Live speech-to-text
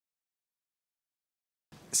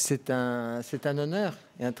C'est un honneur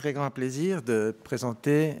et un très grand plaisir de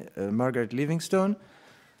présenter Margaret Livingstone,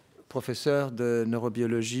 professeure de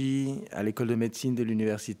neurobiologie à l'école de médecine de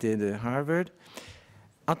l'université de Harvard.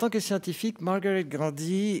 En tant que scientifique, Margaret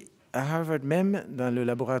grandit à Harvard même dans le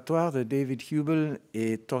laboratoire de David Hubel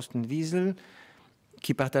et Thorsten Wiesel,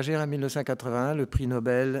 qui partagèrent en 1981 le prix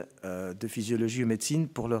Nobel de physiologie et médecine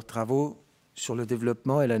pour leurs travaux sur le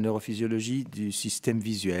développement et la neurophysiologie du système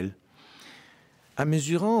visuel. En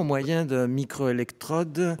mesurant au moyen de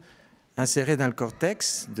microélectrodes insérées dans le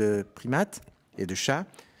cortex de primates et de chats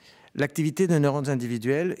l'activité de neurones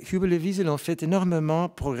individuels, Hubel et Wiesel ont fait énormément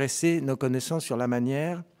progresser nos connaissances sur la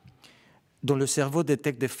manière dont le cerveau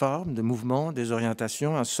détecte des formes, des mouvements, des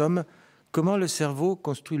orientations, en somme, comment le cerveau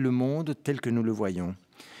construit le monde tel que nous le voyons.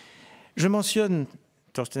 Je mentionne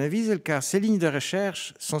Thorsten Wiesel car ces lignes de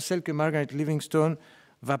recherche sont celles que Margaret Livingstone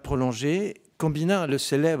va prolonger, combinant le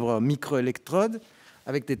célèbre microélectrode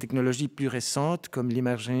avec des technologies plus récentes comme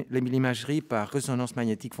l'imagerie par résonance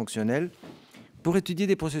magnétique fonctionnelle pour étudier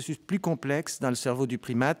des processus plus complexes dans le cerveau du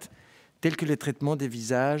primate, tels que les traitements des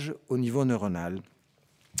visages au niveau neuronal.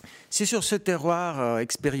 C'est sur ce terroir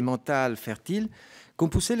expérimental fertile qu'ont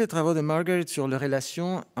poussé les travaux de Margaret sur les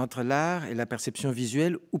relations entre l'art et la perception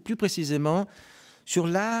visuelle, ou plus précisément sur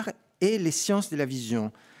l'art et les sciences de la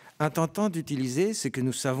vision, en tentant d'utiliser ce que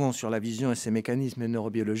nous savons sur la vision et ses mécanismes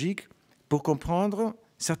neurobiologiques pour comprendre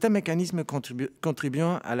certains mécanismes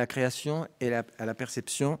contribuant à la création et à la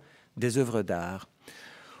perception des œuvres d'art.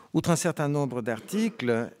 Outre un certain nombre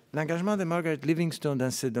d'articles, l'engagement de Margaret Livingstone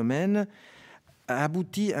dans ce domaine a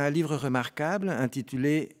abouti à un livre remarquable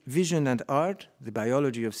intitulé Vision and Art, The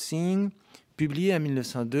Biology of Seeing, publié en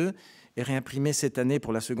 1902 et réimprimé cette année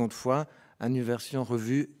pour la seconde fois en une version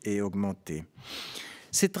revue et augmentée.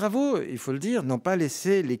 Ces travaux, il faut le dire, n'ont pas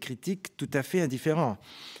laissé les critiques tout à fait indifférents.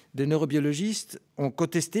 Des neurobiologistes ont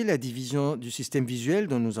contesté la division du système visuel,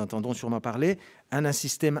 dont nous entendrons sûrement parler, en un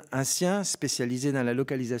système ancien spécialisé dans la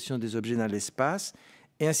localisation des objets dans l'espace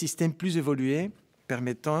et un système plus évolué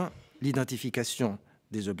permettant l'identification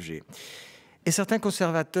des objets. Et certains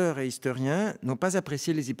conservateurs et historiens n'ont pas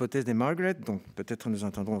apprécié les hypothèses de Margaret, dont peut-être nous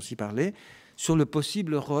entendrons aussi parler, sur le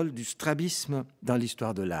possible rôle du strabisme dans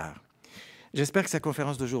l'histoire de l'art. J'espère que sa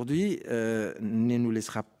conférence d'aujourd'hui ne nous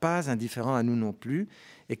laissera pas indifférents à nous non plus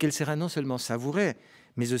et qu'elle sera non seulement savourée,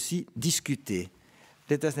 mais aussi discutée.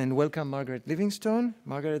 Let us then welcome Margaret Livingstone.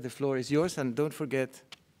 Margaret, the floor is yours, and don't forget.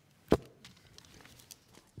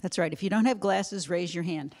 That's right. If you don't have glasses, raise your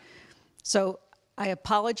hand. So I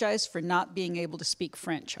apologize for not being able to speak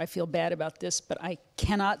French. I feel bad about this, but I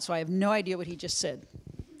cannot, so I have no idea what he just said.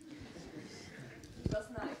 That's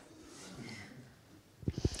nice.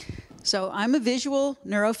 So I'm a visual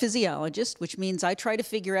neurophysiologist, which means I try to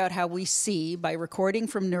figure out how we see by recording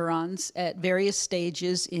from neurons at various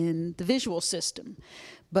stages in the visual system.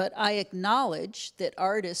 But I acknowledge that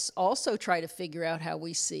artists also try to figure out how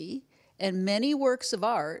we see, and many works of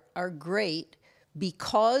art are great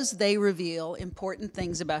because they reveal important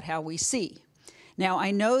things about how we see. Now, I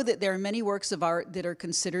know that there are many works of art that are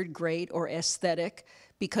considered great or aesthetic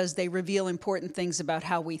because they reveal important things about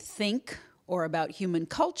how we think or about human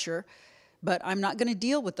culture, but I'm not going to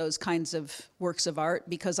deal with those kinds of works of art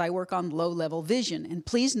because I work on low-level vision. And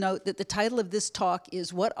please note that the title of this talk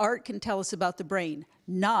is What Art Can Tell Us About the Brain,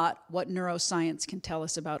 not What Neuroscience Can Tell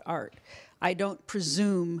Us About Art. I don't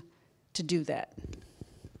presume to do that.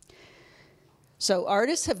 So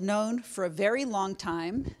artists have known for a very long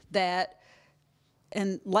time that,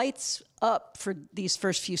 and lights up for these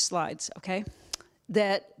first few slides, okay,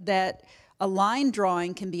 that a line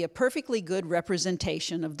drawing can be a perfectly good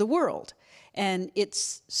representation of the world. And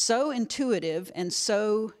it's so intuitive and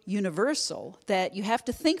so universal that you have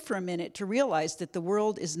to think for a minute to realize that the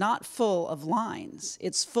world is not full of lines.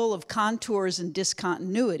 It's full of contours and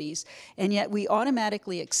discontinuities, and yet we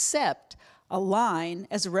automatically accept a line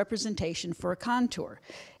as a representation for a contour.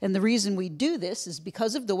 And the reason we do this is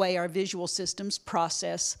because of the way our visual systems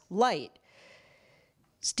process light.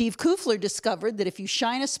 Steve Kufler discovered that if you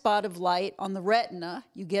shine a spot of light on the retina,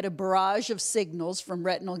 you get a barrage of signals from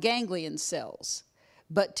retinal ganglion cells.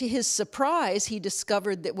 But to his surprise, he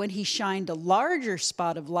discovered that when he shined a larger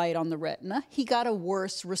spot of light on the retina, he got a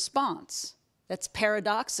worse response. That's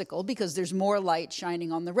paradoxical because there's more light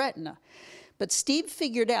shining on the retina. But Steve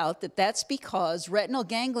figured out that that's because retinal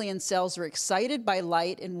ganglion cells are excited by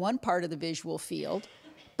light in one part of the visual field,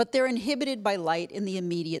 but they're inhibited by light in the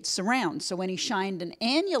immediate surround. So when he shined an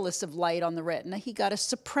annulus of light on the retina, he got a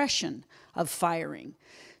suppression of firing.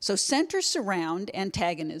 So center surround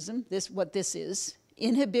antagonism, what this is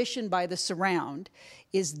inhibition by the surround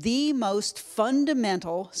is the most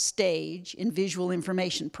fundamental stage in visual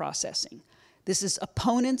information processing. This is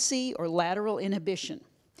opponency or lateral inhibition.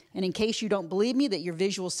 And in case you don't believe me that your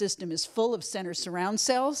visual system is full of center surround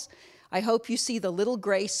cells, I hope you see the little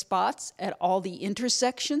gray spots at all the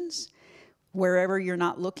intersections wherever you're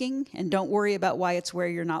not looking. And don't worry about why it's where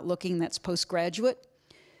you're not looking, that's postgraduate.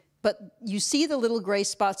 But you see the little gray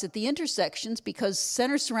spots at the intersections because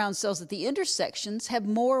center surround cells at the intersections have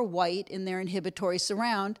more white in their inhibitory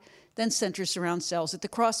surround than center surround cells at the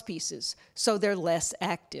cross pieces. So they're less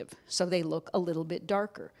active, so they look a little bit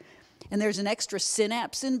darker. And there's an extra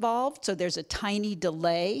synapse involved, so there's a tiny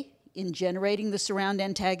delay in generating the surround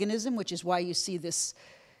antagonism, which is why you see this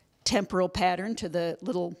temporal pattern to the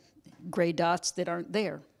little gray dots that aren't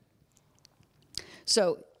there.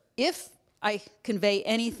 So if I convey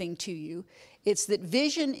anything to you, it's that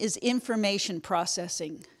vision is information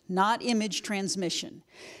processing, not image transmission.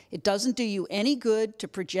 It doesn't do you any good to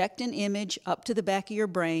project an image up to the back of your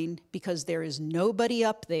brain because there is nobody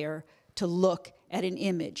up there to look at an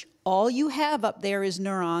image. All you have up there is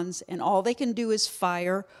neurons, and all they can do is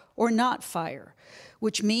fire or not fire,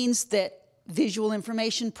 which means that visual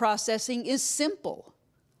information processing is simple.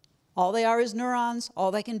 All they are is neurons.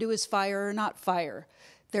 All they can do is fire or not fire.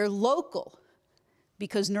 They're local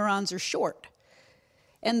because neurons are short.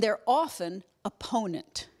 And they're often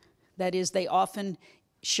opponent. That is, they often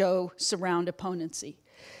show surround opponency.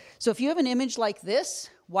 So if you have an image like this,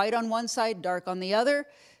 white on one side, dark on the other,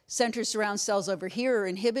 center surround cells over here are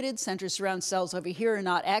inhibited, center surround cells over here are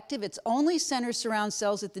not active. It's only center surround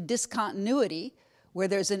cells at the discontinuity, where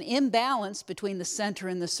there's an imbalance between the center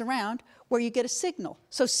and the surround, where you get a signal.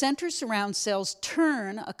 So center surround cells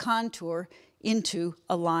turn a contour into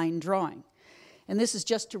a line drawing. And this is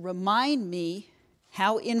just to remind me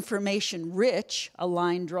how information rich a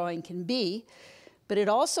line drawing can be, but it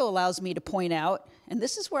also allows me to point out, and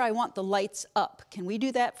this is where I want the lights up. Can we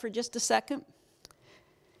do that for just a second?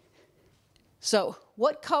 So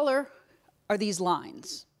what color are these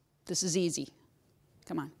lines? This is easy.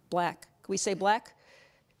 Come on, black. Can we say black?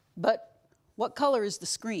 But what color is the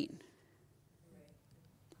screen?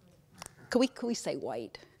 Could we say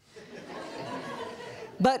white?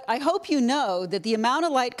 But I hope you know that the amount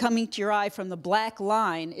of light coming to your eye from the black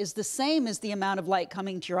line is the same as the amount of light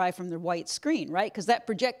coming to your eye from the white screen, right? Because that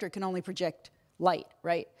projector can only project light,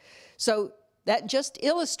 right? So that just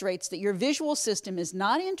illustrates that your visual system is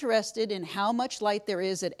not interested in how much light there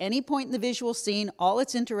is at any point in the visual scene. All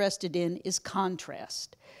it's interested in is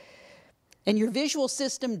contrast. And your visual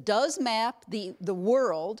system does map the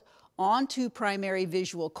world onto primary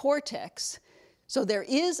visual cortex. So there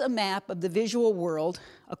is a map of the visual world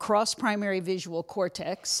across primary visual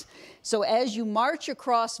cortex. So as you march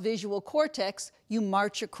across visual cortex, you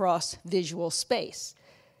march across visual space.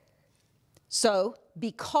 So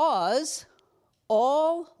because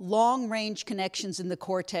all long-range connections in the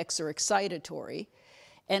cortex are excitatory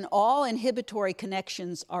and all inhibitory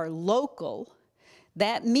connections are local,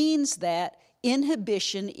 that means that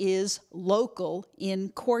inhibition is local in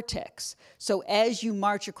cortex. So as you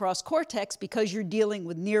march across cortex, because you're dealing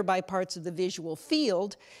with nearby parts of the visual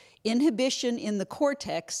field, inhibition in the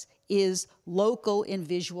cortex is local in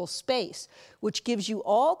visual space, which gives you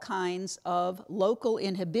all kinds of local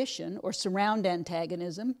inhibition or surround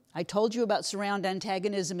antagonism. I told you about surround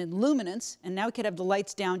antagonism in luminance, and now we could have the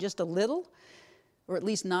lights down just a little, or at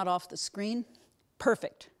least not off the screen.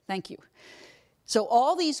 Perfect, thank you. So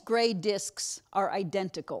all these gray discs are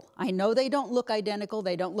identical. I know they don't look identical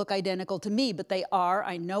to me, but they are.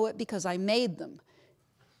 I know it because I made them.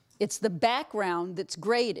 It's the background that's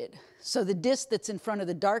graded. So the disc that's in front of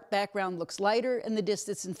the dark background looks lighter, and the disc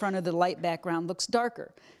that's in front of the light background looks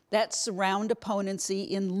darker. That's surround opponency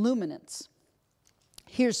in luminance.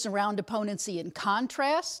 Here's surround opponency in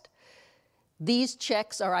contrast. These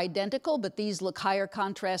checks are identical, but these look higher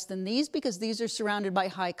contrast than these because these are surrounded by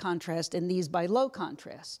high contrast and these by low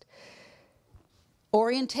contrast.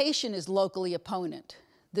 Orientation is locally opponent.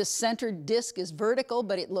 This centered disc is vertical,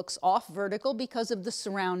 but it looks off vertical because of the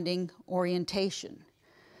surrounding orientation.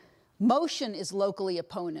 Motion is locally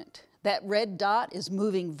opponent. That red dot is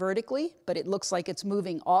moving vertically, but it looks like it's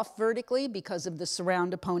moving off vertically because of the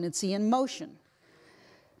surround opponency in motion.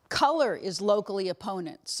 Color is locally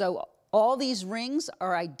opponent. So all these rings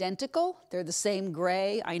are identical. They're the same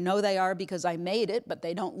gray. I know they are because I made it, but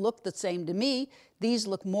they don't look the same to me. These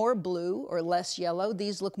look more blue or less yellow.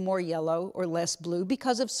 These look more yellow or less blue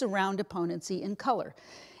because of surround opponency in color.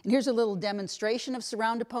 And here's a little demonstration of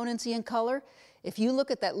surround opponency in color. If you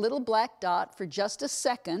look at that little black dot for just a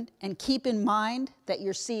second and keep in mind that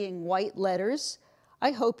you're seeing white letters,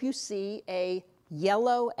 I hope you see a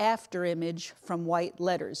yellow after image from white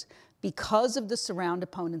letters because of the surround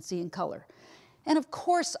opponency in color. And of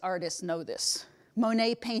course artists know this.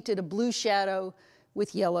 Monet painted a blue shadow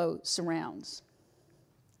with yellow surrounds.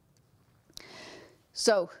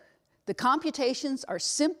 So the computations are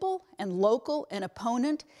simple and local and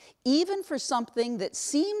opponent, even for something that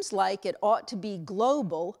seems like it ought to be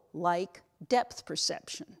global, like depth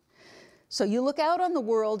perception. So you look out on the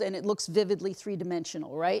world and it looks vividly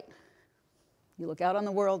three-dimensional, right? You look out on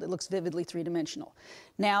the world, it looks vividly three-dimensional.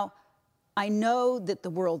 Now, I know that the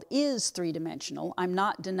world is three-dimensional. I'm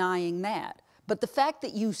not denying that. But the fact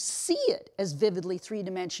that you see it as vividly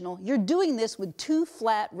three-dimensional, you're doing this with two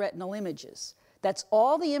flat retinal images. That's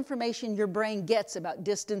all the information your brain gets about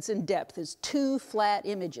distance and depth is two flat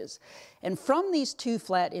images. And from these two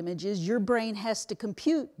flat images, your brain has to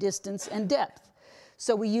compute distance and depth.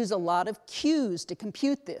 So we use a lot of cues to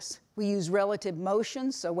compute this. We use relative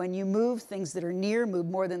motion, so when you move, things that are near move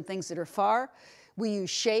more than things that are far. We use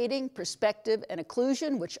shading, perspective, and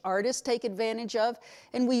occlusion, which artists take advantage of.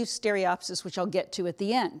 And we use stereopsis, which I'll get to at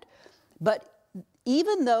the end. But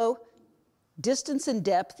even though distance and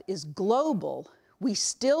depth is global, we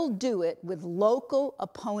still do it with local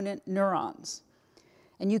opponent neurons.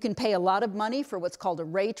 And you can pay a lot of money for what's called a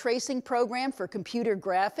ray tracing program for computer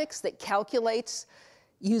graphics that calculates,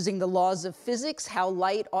 using the laws of physics, how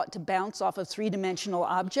light ought to bounce off of three-dimensional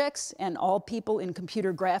objects. And all people in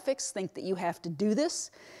computer graphics think that you have to do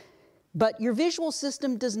this. But your visual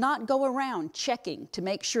system does not go around checking to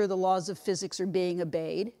make sure the laws of physics are being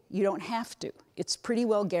obeyed. You don't have to. It's pretty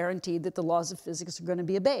well guaranteed that the laws of physics are going to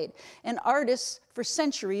be obeyed. And artists, for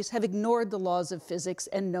centuries, have ignored the laws of physics,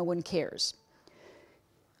 and no one cares.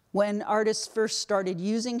 When artists first started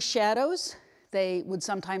using shadows, they would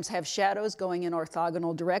sometimes have shadows going in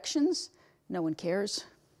orthogonal directions. No one cares.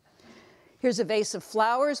 Here's a vase of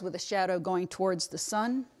flowers with a shadow going towards the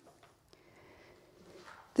sun.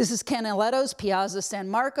 This is Canaletto's Piazza San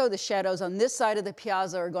Marco. The shadows on this side of the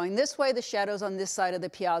piazza are going this way. The shadows on this side of the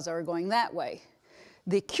piazza are going that way.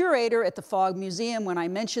 The curator at the Fogg Museum, when I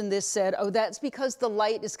mentioned this, said, oh, that's because the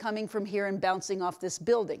light is coming from here and bouncing off this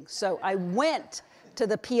building. So I went to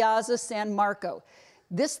the Piazza San Marco.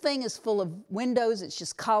 This thing is full of windows. It's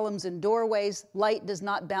just columns and doorways. Light does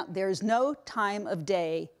not bounce. There's no time of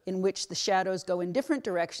day in which the shadows go in different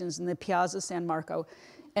directions in the Piazza San Marco,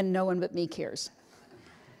 and no one but me cares.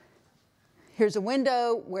 Here's a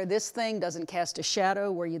window where this thing doesn't cast a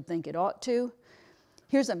shadow where you'd think it ought to.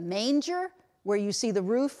 Here's a manger where you see the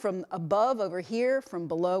roof from above over here, from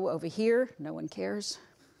below over here. No one cares.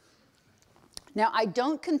 Now, I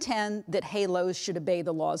don't contend that halos should obey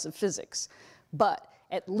the laws of physics, but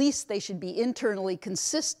at least they should be internally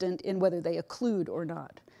consistent in whether they occlude or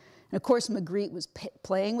not. And of course, Magritte was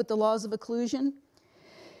playing with the laws of occlusion.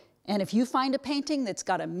 And if you find a painting that's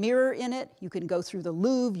got a mirror in it, you can go through the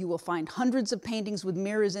Louvre. You will find hundreds of paintings with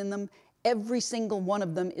mirrors in them. Every single one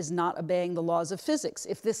of them is not obeying the laws of physics.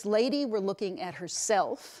 If this lady were looking at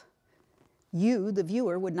herself, you, the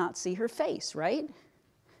viewer, would not see her face, right?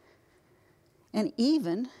 And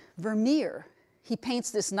even Vermeer, he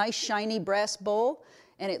paints this nice shiny brass bowl,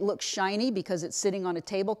 and it looks shiny because it's sitting on a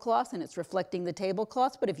tablecloth and it's reflecting the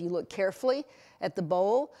tablecloth. But if you look carefully at the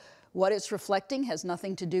bowl, what it's reflecting has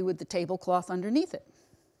nothing to do with the tablecloth underneath it.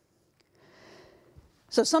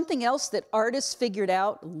 So something else that artists figured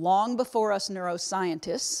out long before us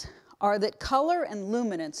neuroscientists are that color and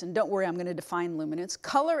luminance, and don't worry, I'm going to define luminance,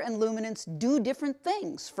 color and luminance do different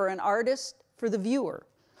things for an artist, for the viewer.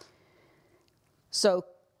 So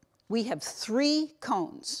we have three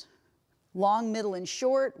cones, long, middle, and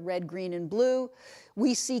short, red, green, and blue.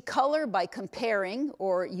 We see color by comparing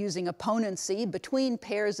or using opponency between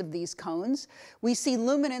pairs of these cones. We see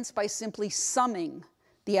luminance by simply summing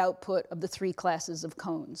the output of the three classes of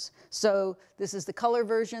cones. So this is the color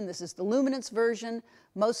version, this is the luminance version.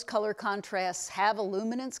 Most color contrasts have a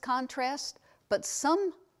luminance contrast, but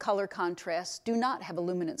some color contrasts do not have a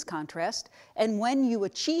luminance contrast. And when you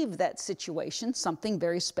achieve that situation, something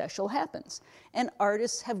very special happens. And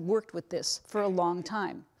artists have worked with this for a long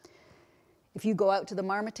time. If you go out to the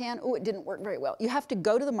Marmottan, oh, it didn't work very well. You have to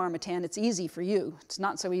go to the Marmottan. It's easy for you. It's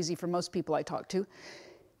not so easy for most people I talk to.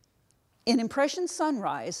 In Impression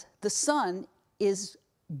Sunrise, the sun is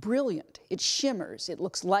brilliant. It shimmers. It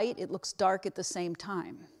looks light. It looks dark at the same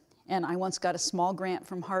time. And I once got a small grant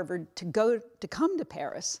from Harvard to come to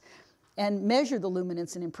Paris and measure the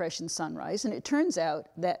luminance in Impression Sunrise. And it turns out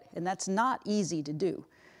that, and that's not easy to do,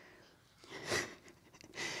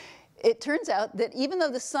 it turns out that even though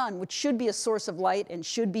the sun, which should be a source of light and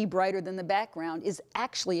should be brighter than the background, is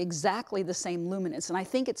actually exactly the same luminance. And I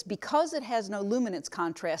think it's because it has no luminance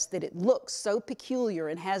contrast that it looks so peculiar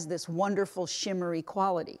and has this wonderful shimmery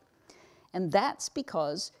quality. And that's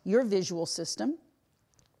because your visual system,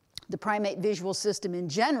 the primate visual system in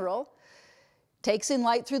general, takes in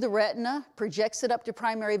light through the retina, projects it up to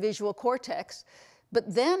primary visual cortex,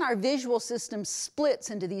 but then our visual system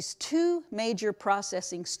splits into these two major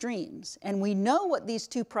processing streams. And we know what these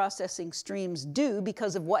two processing streams do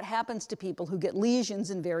because of what happens to people who get lesions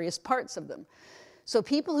in various parts of them. So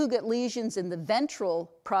people who get lesions in the ventral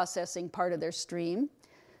processing part of their stream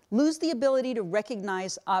lose the ability to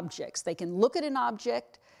recognize objects. They can look at an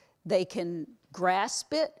object, they can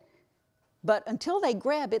grasp it, but until they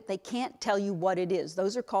grab it, they can't tell you what it is.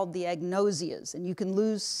 Those are called the agnosias, and you can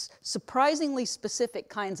lose surprisingly specific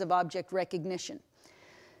kinds of object recognition.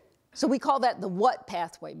 So we call that the what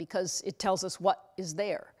pathway because it tells us what is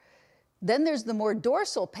there. Then there's the more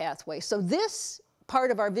dorsal pathway. So this part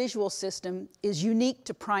of our visual system is unique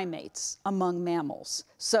to primates among mammals.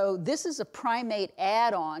 So this is a primate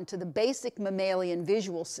add-on to the basic mammalian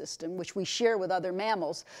visual system, which we share with other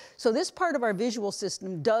mammals. So this part of our visual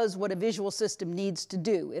system does what a visual system needs to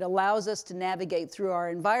do. It allows us to navigate through our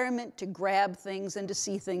environment, to grab things, and to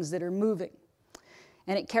see things that are moving.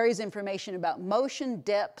 And it carries information about motion,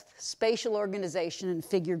 depth, spatial organization, and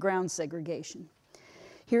figure ground segregation.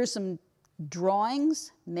 Here's some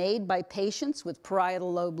drawings made by patients with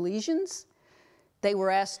parietal lobe lesions. They were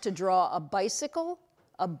asked to draw a bicycle,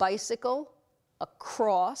 a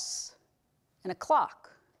cross, and a clock.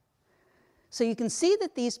 So you can see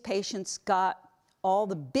that these patients got all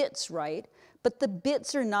the bits right, but the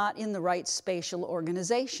bits are not in the right spatial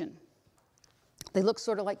organization. They look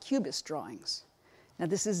sort of like cubist drawings. Now,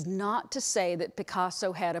 this is not to say that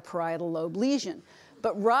Picasso had a parietal lobe lesion,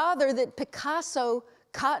 but rather that Picasso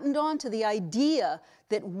cottoned on to the idea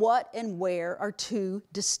that what and where are two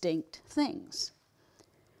distinct things.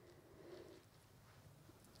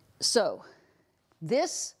 So,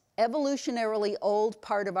 this evolutionarily old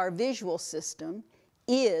part of our visual system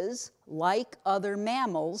is, like other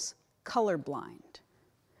mammals, colorblind.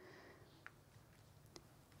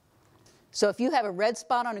 So if you have a red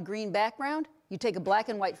spot on a green background, you take a black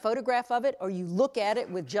and white photograph of it, or you look at it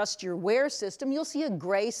with just your WARE system, you'll see a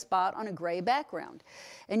gray spot on a gray background.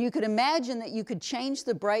 And you could imagine that you could change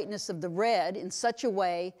the brightness of the red in such a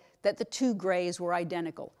way that the two grays were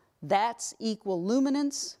identical. That's equal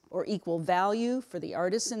luminance, or equal value for the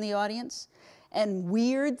artists in the audience. And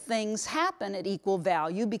weird things happen at equal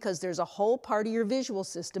value because there's a whole part of your visual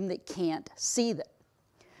system that can't see that.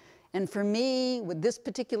 And for me, with this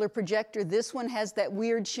particular projector, this one has that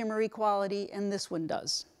weird shimmery quality, and this one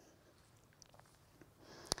does.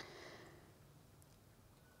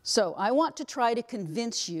 So I want to try to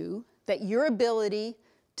convince you that your ability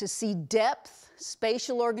to see depth,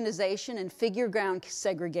 spatial organization, and figure ground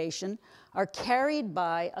segregation are carried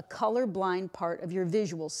by a colorblind part of your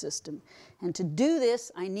visual system. And to do this,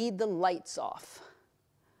 I need the lights off,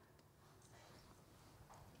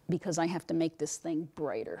 because I have to make this thing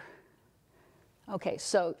brighter. Okay,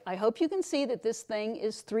 so I hope you can see that this thing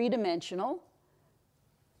is three-dimensional,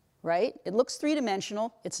 right? It looks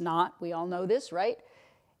three-dimensional. It's not. We all know this, right?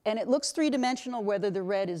 And it looks three-dimensional whether the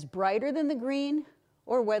red is brighter than the green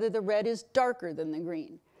or whether the red is darker than the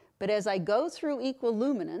green. But as I go through equal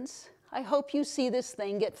luminance, I hope you see this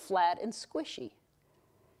thing get flat and squishy.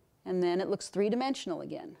 And then it looks three-dimensional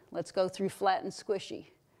again. Let's go through flat and squishy.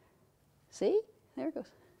 See? There it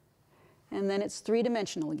goes. And then it's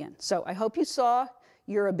three-dimensional again. So I hope you saw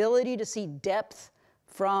your ability to see depth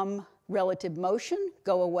from relative motion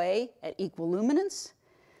go away at equal luminance.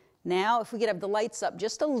 Now, if we could have the lights up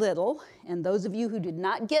just a little, and those of you who did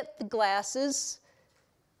not get the glasses,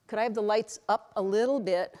 could I have the lights up a little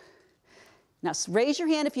bit? Now, raise your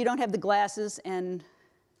hand if you don't have the glasses, and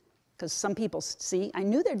because some people see, I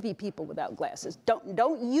knew there'd be people without glasses.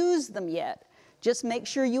 Don't use them yet. Just make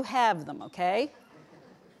sure you have them, okay?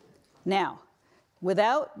 Now,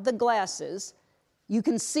 without the glasses, you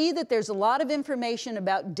can see that there's a lot of information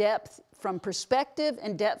about depth from perspective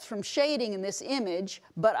and depth from shading in this image,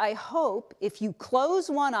 but I hope if you close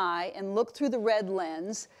one eye and look through the red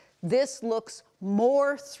lens, this looks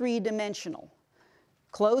more three-dimensional.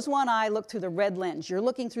 Close one eye, look through the red lens. You're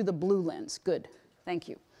looking through the blue lens. Good, thank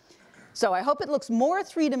you. So I hope it looks more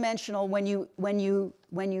three-dimensional when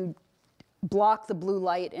you block the blue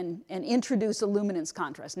light and introduce a luminance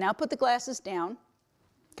contrast. Now put the glasses down.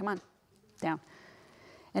 Come on, down.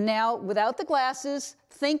 And now, without the glasses,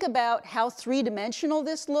 think about how three-dimensional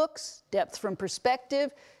this looks, depth from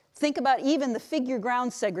perspective. think about even the figure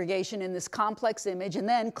ground segregation in this complex image, and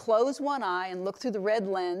then close one eye and look through the red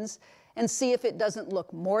lens and see if it doesn't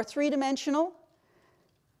look more three-dimensional.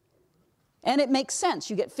 And it makes sense.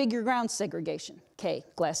 You get figure ground segregation. Okay,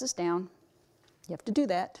 glasses down. You have to do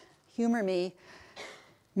that. Humor me.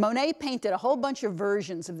 Monet painted a whole bunch of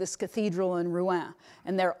versions of this cathedral in Rouen,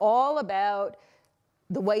 and they're all about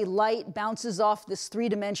the way light bounces off this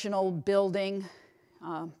three-dimensional building,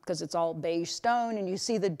 because it's all beige stone, and you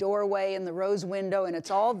see the doorway and the rose window, and it's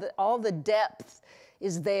all the depth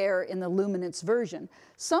is there in the luminance version.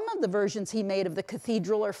 Some of the versions he made of the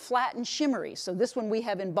cathedral are flat and shimmery. So this one we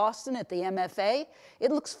have in Boston at the MFA,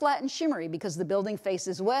 it looks flat and shimmery because the building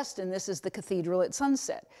faces west, and this is the cathedral at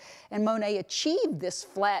sunset. And Monet achieved this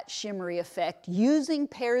flat, shimmery effect using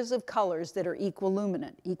pairs of colors that are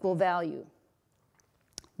equiluminant, equal value.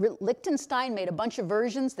 Lichtenstein made a bunch of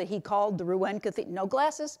versions that he called the Rouen Cathedral. No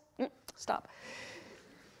glasses? Stop.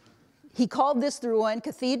 He called this the Rouen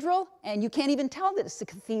Cathedral, and you can't even tell that it's a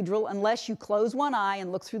cathedral unless you close one eye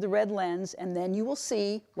and look through the red lens, and then you will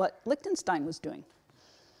see what Lichtenstein was doing.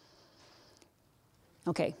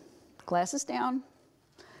 Okay, glasses down.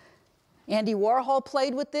 Andy Warhol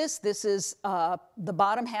played with this. This is the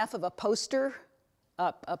bottom half of a poster,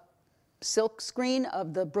 a silk screen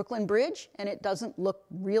of the Brooklyn Bridge, and it doesn't look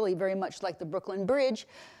really very much like the Brooklyn Bridge.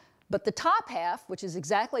 But the top half, which is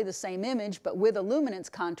exactly the same image, but with a luminance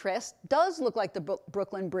contrast, does look like the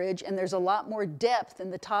Brooklyn Bridge, and there's a lot more depth in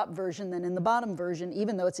the top version than in the bottom version,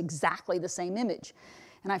 even though it's exactly the same image.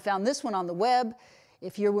 And I found this one on the web.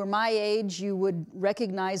 If you were my age, you would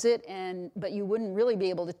recognize it, but you wouldn't really be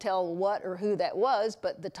able to tell what or who that was,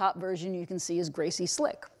 but the top version you can see is Gracie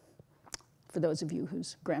Slick, for those of you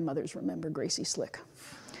whose grandmothers remember Gracie Slick.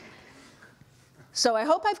 So I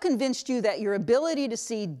hope I've convinced you that your ability to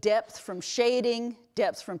see depth from shading,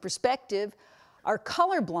 depth from perspective, are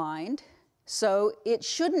colorblind, so it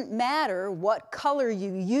shouldn't matter what color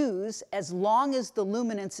you use as long as the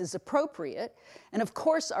luminance is appropriate. And of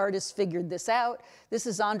course, artists figured this out. This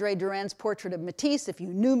is André Derain's portrait of Matisse. If you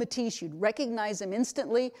knew Matisse, you'd recognize him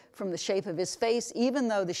instantly from the shape of his face, even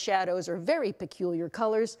though the shadows are very peculiar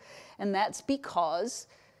colors. And that's because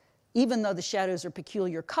even though the shadows are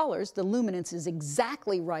peculiar colors, the luminance is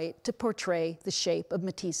exactly right to portray the shape of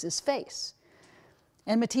Matisse's face.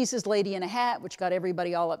 And Matisse's Lady in a Hat, which got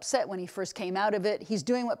everybody all upset when he first came out of it, he's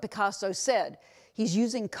doing what Picasso said. He's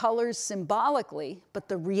using colors symbolically, but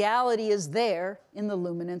the reality is there in the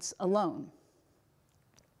luminance alone.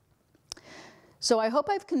 So I hope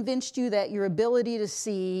I've convinced you that your ability to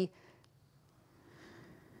see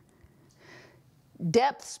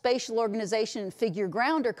depth, spatial organization, and figure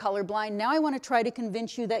ground are colorblind. Now I want to try to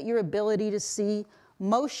convince you that your ability to see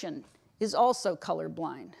motion is also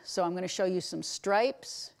colorblind. So I'm going to show you some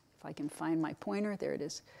stripes. If I can find my pointer, there it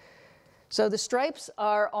is. So the stripes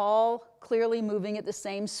are all clearly moving at the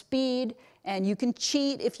same speed, and you can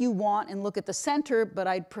cheat if you want and look at the center, but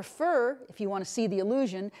I'd prefer, if you want to see the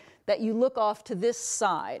illusion, that you look off to this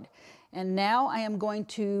side. And now I am going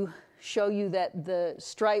to show you that the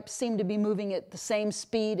stripes seem to be moving at the same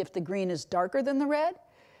speed if the green is darker than the red,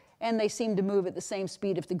 and they seem to move at the same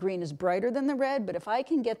speed if the green is brighter than the red. But if I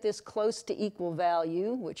can get this close to equal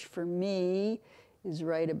value, which for me is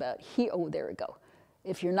right about here, oh, there we go.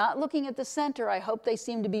 If you're not looking at the center, I hope they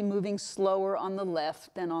seem to be moving slower on the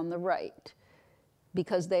left than on the right,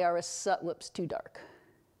 because they are whoops, too dark.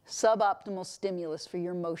 Suboptimal stimulus for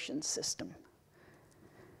your motion system.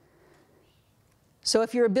 So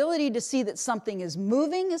if your ability to see that something is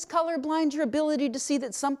moving is colorblind, your ability to see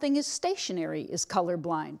that something is stationary is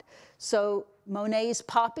colorblind. So Monet's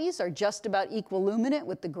poppies are just about equiluminant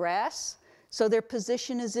with the grass, so their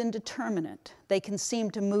position is indeterminate. They can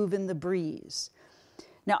seem to move in the breeze.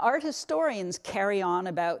 Now, art historians carry on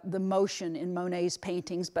about the motion in Monet's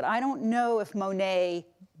paintings, but I don't know if Monet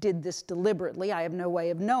did this deliberately. I have no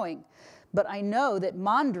way of knowing. But I know that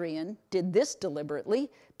Mondrian did this deliberately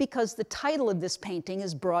because the title of this painting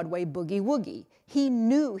is Broadway Boogie Woogie. He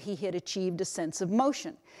knew he had achieved a sense of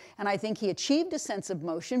motion. And I think he achieved a sense of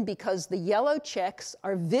motion because the yellow checks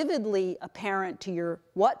are vividly apparent to your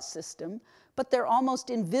what system, but they're almost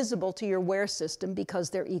invisible to your where system because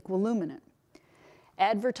they're equiluminant.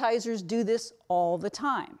 Advertisers do this all the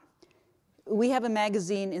time. We have a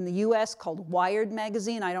magazine in the US called Wired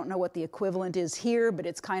magazine. I don't know what the equivalent is here, but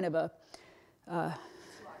it's kind of a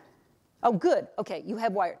oh, good. Okay, you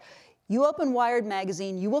have Wired. You open Wired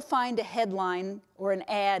magazine, you will find a headline or an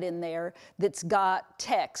ad in there that's got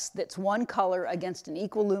text that's one color against an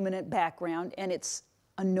equiluminant background, and it's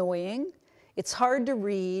annoying, It's hard to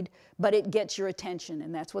read, but it gets your attention,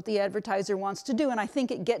 and that's what the advertiser wants to do. And I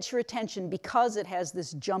think it gets your attention because it has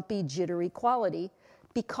this jumpy, jittery quality,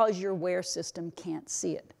 because your wear system can't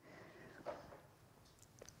see it.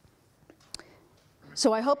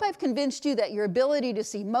 So I hope I've convinced you that your ability to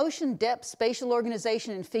see motion, depth, spatial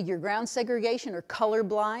organization, and figure ground segregation are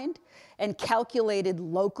colorblind and calculated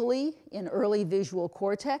locally in early visual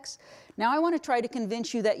cortex. Now I want to try to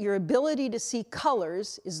convince you that your ability to see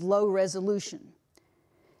colors is low resolution.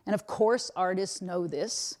 And of course, artists know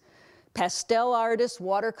this. Pastel artists,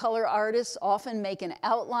 watercolor artists often make an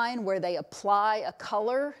outline where they apply a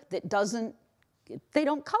color that they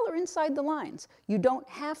don't color inside the lines. You don't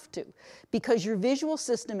have to, because your visual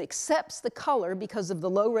system accepts the color because of the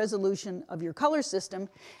low resolution of your color system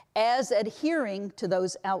as adhering to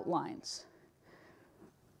those outlines.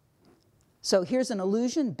 So here's an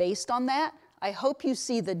illusion based on that. I hope you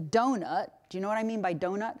see the donut. Do you know what I mean by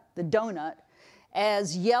donut? The donut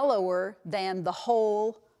as yellower than the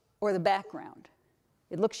whole or the background.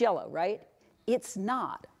 It looks yellow, right? It's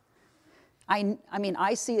not. I mean,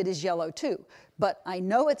 I see it as yellow too, but I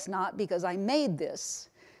know it's not because I made this.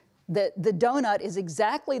 The donut is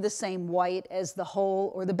exactly the same white as the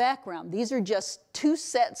whole or the background. These are just two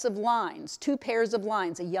sets of lines, two pairs of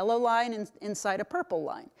lines, a yellow line inside a purple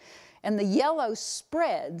line. And the yellow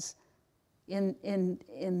spreads in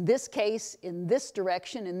this case, in this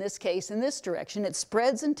direction, in this case, in this direction. It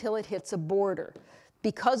spreads until it hits a border.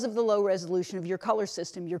 Because of the low resolution of your color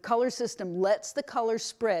system lets the color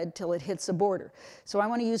spread till it hits a border. So I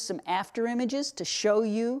want to use some after images to show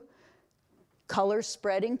you color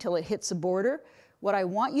spreading till it hits a border. What I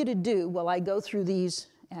want you to do while I go through these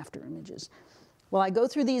after images, while I go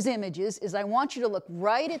through these images, is I want you to look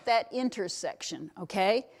right at that intersection,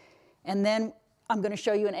 okay? And then I'm going to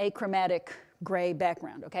show you an achromatic gray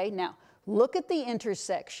background, okay? Now, look at the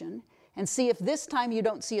intersection and see if this time you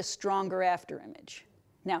don't see a stronger after image.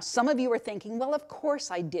 Now, some of you are thinking, well, of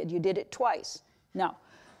course I did. You did it twice. No.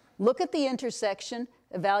 Look at the intersection,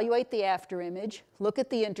 evaluate the after image. Look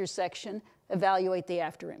at the intersection, evaluate the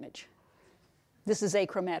after image. This is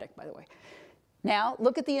achromatic, by the way. Now,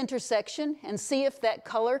 look at the intersection and see if that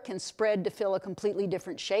color can spread to fill a completely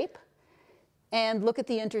different shape. And look at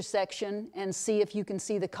the intersection and see if you can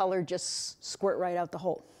see the color just squirt right out the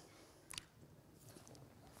hole.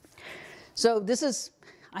 So this is,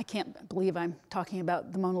 I can't believe I'm talking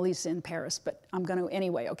about the Mona Lisa in Paris, but I'm going to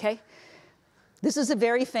anyway, okay? This is a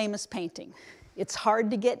very famous painting. It's hard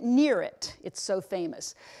to get near it. It's so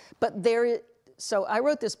famous. But so I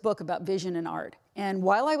wrote this book about vision and art. And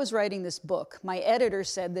while I was writing this book, my editor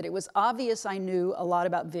said that it was obvious I knew a lot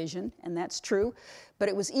about vision, and that's true. But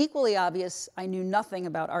it was equally obvious I knew nothing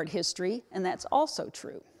about art history, and that's also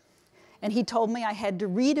true. And he told me I had to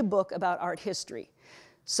read a book about art history.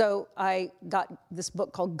 So I got this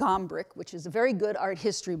book called Gombrich, which is a very good art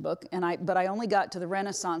history book, but I only got to the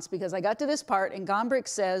Renaissance because I got to this part, and Gombrich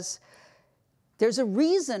says, there's a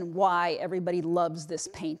reason why everybody loves this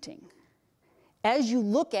painting. As you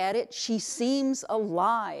look at it, she seems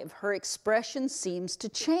alive. Her expression seems to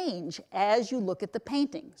change as you look at the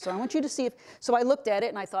painting. So I want you to see if, so I looked at it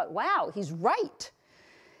and I thought, wow, he's right.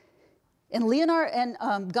 And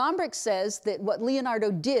Gombrich says that what Leonardo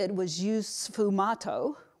did was use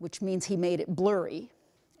sfumato, which means he made it blurry,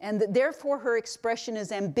 and that therefore her expression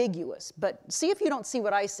is ambiguous. But see if you don't see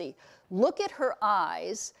what I see. Look at her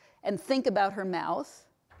eyes and think about her mouth.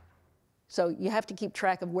 So you have to keep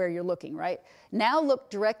track of where you're looking, right? Now look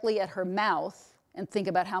directly at her mouth and think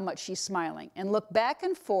about how much she's smiling. And look back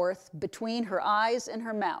and forth between her eyes and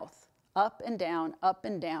her mouth, up and down,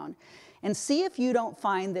 and see if you don't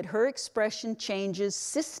find that her expression changes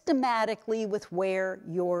systematically with where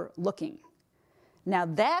you're looking. Now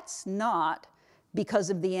that's not because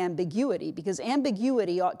of the ambiguity, because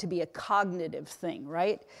ambiguity ought to be a cognitive thing,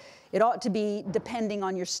 right? It ought to be depending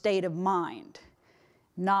on your state of mind,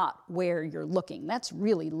 not where you're looking. That's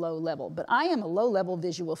really low level. But I am a low-level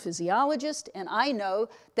visual physiologist, and I know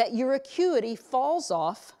that your acuity falls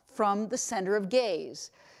off from the center of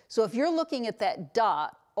gaze. So if you're looking at that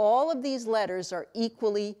dot, all of these letters are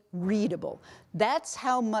equally readable. That's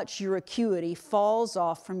how much your acuity falls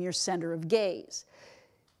off from your center of gaze.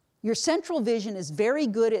 Your central vision is very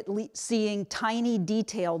good at seeing tiny,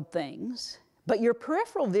 detailed things, but your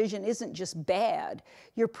peripheral vision isn't just bad.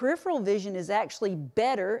 Your peripheral vision is actually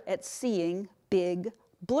better at seeing big,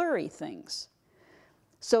 blurry things.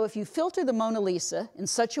 So if you filter the Mona Lisa in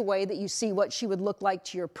such a way that you see what she would look like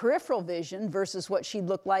to your peripheral vision versus what she'd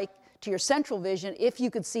look like to your central vision, if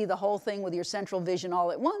you could see the whole thing with your central vision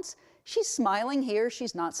all at once, She's smiling here,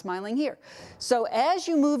 she's not smiling here. So as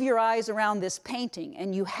you move your eyes around this painting,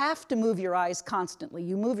 and you have to move your eyes constantly,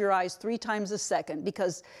 you move your eyes 3 times a second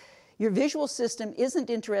because your visual system isn't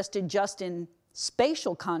interested just in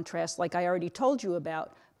spatial contrast like I already told you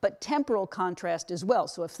about, but temporal contrast as well.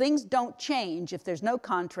 So if things don't change, if there's no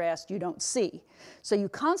contrast, you don't see. So you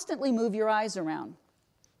constantly move your eyes around.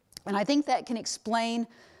 And I think that can explain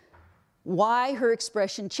why her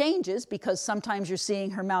expression changes, because sometimes you're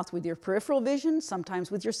seeing her mouth with your peripheral vision,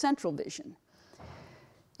 sometimes with your central vision.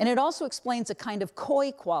 And it also explains a kind of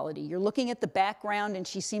coy quality. You're looking at the background and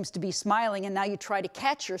she seems to be smiling, and now you try to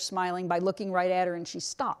catch her smiling by looking right at her and she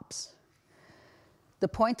stops. The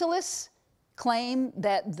pointillists claim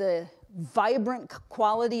that the vibrant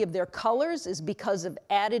quality of their colors is because of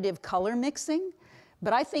additive color mixing,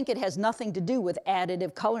 but I think it has nothing to do with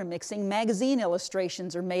additive color mixing. Magazine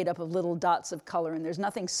illustrations are made up of little dots of color, and there's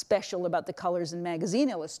nothing special about the colors in magazine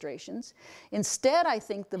illustrations. Instead, I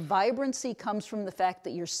think the vibrancy comes from the fact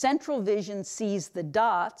that your central vision sees the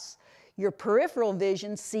dots, your peripheral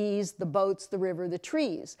vision sees the boats, the river, the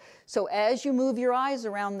trees. So as you move your eyes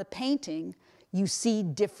around the painting, you see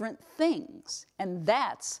different things, and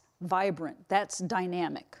that's vibrant, that's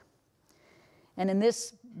dynamic. And in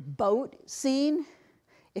this boat scene,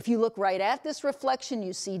 if you look right at this reflection,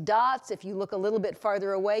 you see dots. If you look a little bit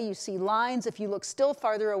farther away, you see lines. If you look still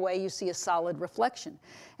farther away, you see a solid reflection.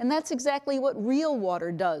 And that's exactly what real water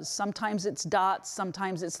does. Sometimes it's dots,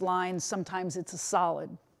 sometimes it's lines, sometimes it's a solid.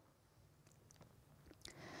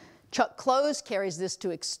 Chuck Close carries this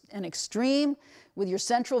to an extreme. With your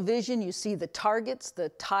central vision, you see the targets, the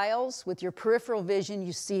tiles. With your peripheral vision,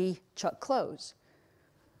 you see Chuck Close.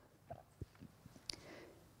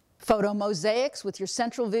 Photomosaics, with your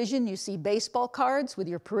central vision, you see baseball cards. With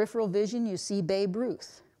your peripheral vision, you see Babe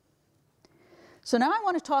Ruth. So now I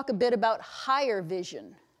want to talk a bit about higher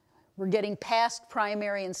vision. We're getting past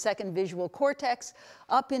primary and second visual cortex,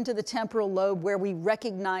 up into the temporal lobe where we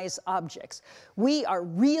recognize objects. We are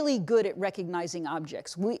really good at recognizing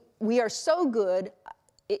objects. We are so good,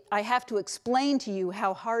 I have to explain to you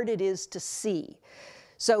how hard it is to see.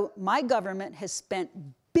 So my government has spent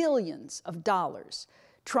billions of dollars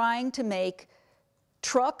trying to make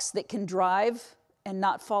trucks that can drive and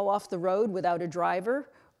not fall off the road without a driver,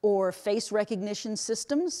 or face recognition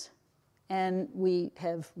systems, and we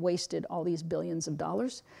have wasted all these billions of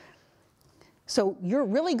dollars. So you're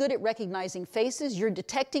really good at recognizing faces. You're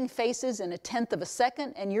detecting faces in 1/10 of a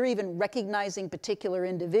second, and you're even recognizing particular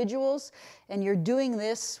individuals, and you're doing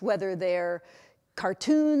this whether they're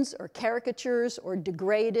cartoons or caricatures or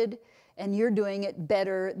degraded, and you're doing it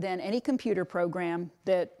better than any computer program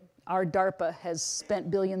that our DARPA has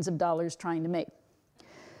spent billions of dollars trying to make.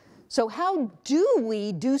 So how do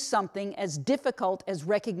we do something as difficult as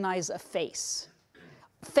recognize a face?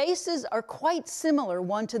 Faces are quite similar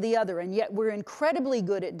one to the other, and yet we're incredibly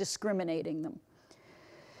good at discriminating them.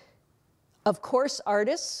 Of course,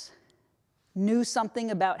 artists knew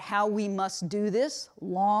something about how we must do this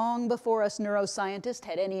long before us neuroscientists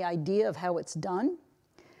had any idea of how it's done.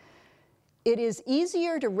 It is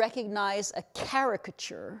easier to recognize a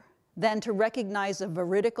caricature than to recognize a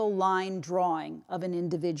veridical line drawing of an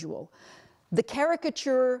individual. The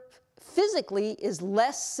caricature physically is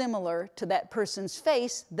less similar to that person's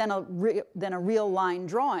face than a real line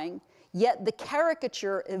drawing, yet the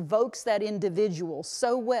caricature evokes that individual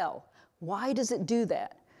so well. Why does it do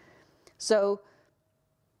that? So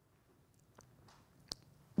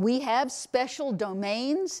we have special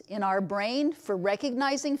domains in our brain for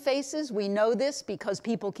recognizing faces. We know this because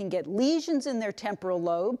people can get lesions in their temporal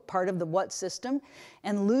lobe, part of the what system,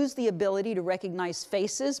 and lose the ability to recognize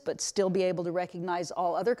faces, but still be able to recognize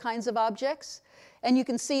all other kinds of objects. And you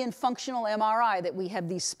can see in functional MRI that we have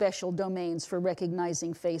these special domains for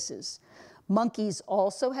recognizing faces. Monkeys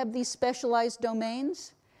also have these specialized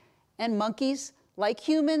domains, and monkeys, like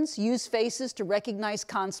humans, use faces to recognize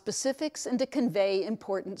conspecifics and to convey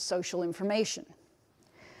important social information.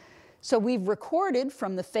 So we've recorded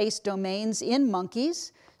from the face domains in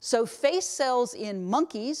monkeys. So face cells in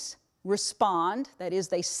monkeys respond, that is,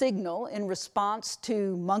 they signal in response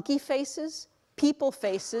to monkey faces, people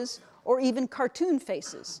faces, or even cartoon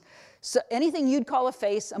faces. So anything you'd call a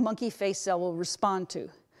face, a monkey face cell will respond to.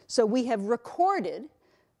 So we have recorded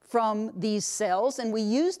from these cells, and we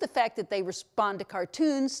use the fact that they respond to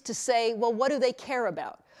cartoons to say, well, what do they care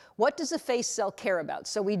about? What does a face cell care about?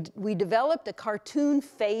 So we developed a cartoon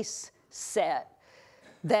face set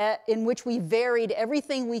in which we varied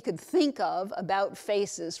everything we could think of about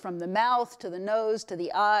faces, from the mouth to the nose to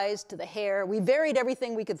the eyes to the hair. We varied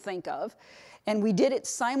everything we could think of, and we did it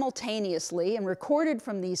simultaneously and recorded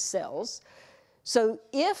from these cells. So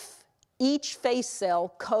if each face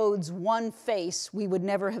cell codes one face, we would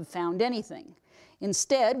never have found anything.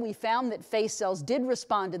 Instead, we found that face cells did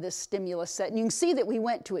respond to this stimulus set, and you can see that we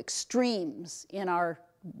went to extremes in our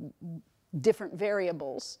different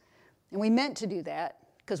variables. And we meant to do that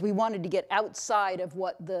because we wanted to get outside of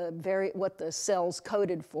what the cells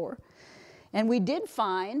coded for. And we did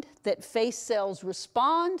find that face cells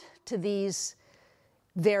respond to these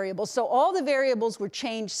variables. So all the variables were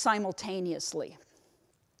changed simultaneously.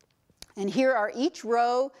 And here are, each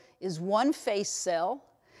row is one face cell.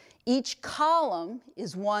 Each column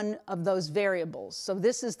is one of those variables. So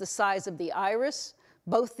this is the size of the iris.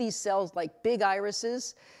 Both these cells like big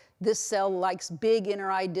irises. This cell likes big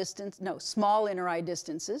inner eye distance, no, small inner eye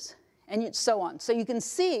distances, and so on. So you can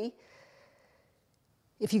see,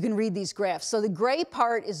 if you can read these graphs. So the gray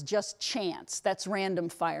part is just chance. That's random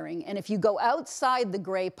firing. And if you go outside the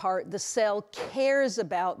gray part, the cell cares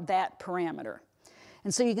about that parameter.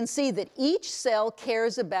 And so you can see that each cell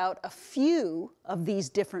cares about a few of these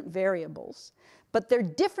different variables, but they're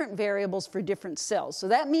different variables for different cells. So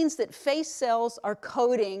that means that face cells are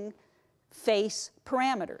coding face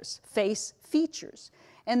parameters, face features,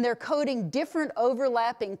 and they're coding different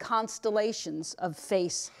overlapping constellations of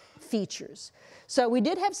face features. So we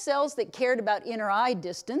did have cells that cared about inner eye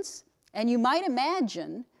distance, and you might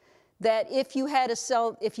imagine that if you had a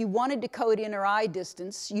cell, if you wanted to code inner eye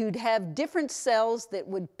distance, you'd have different cells that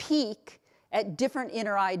would peak at different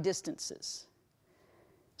inner eye distances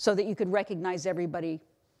so that you could recognize everybody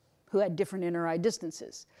who had different inner eye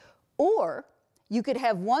distances. Or you could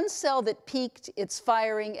have one cell that peaked its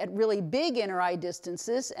firing at really big inner eye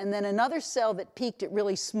distances, and then another cell that peaked at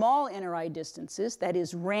really small inner eye distances, that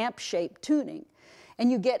is ramp-shaped tuning.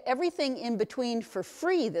 And you get everything in between for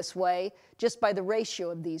free this way, just by the ratio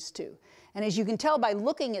of these two. And as you can tell by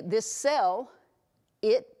looking at this cell,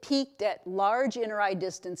 it peaked at large inner eye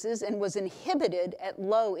distances and was inhibited at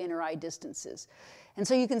low inner eye distances. And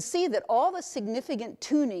so you can see that all the significant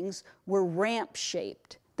tunings were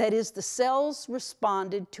ramp-shaped. That is, the cells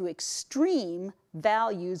responded to extreme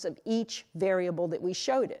values of each variable that we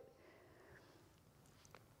showed it.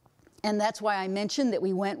 And that's why I mentioned that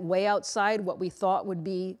we went way outside what we thought would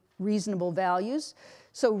be reasonable values.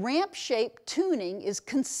 So ramp-shaped tuning is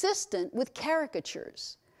consistent with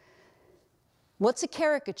caricatures. What's a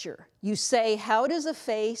caricature? You say, how does a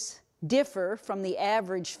face differ from the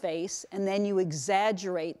average face, and then you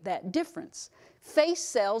exaggerate that difference. Face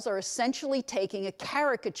cells are essentially taking a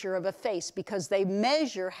caricature of a face because they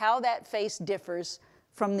measure how that face differs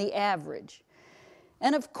from the average.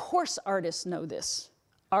 And of course artists know this.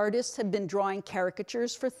 Artists have been drawing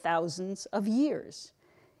caricatures for thousands of years.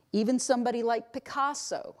 Even somebody like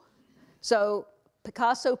Picasso. So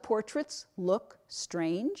Picasso portraits look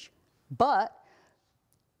strange, but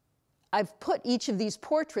I've put each of these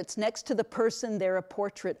portraits next to the person they're a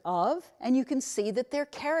portrait of, and you can see that they're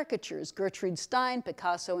caricatures. Gertrude Stein,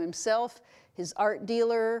 Picasso himself, his art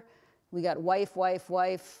dealer, we got wife, wife,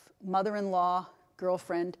 wife, mother-in-law,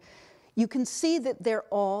 girlfriend. You can see that they're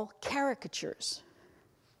all caricatures.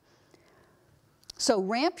 So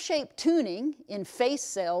ramp-shaped tuning in face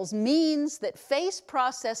cells means that face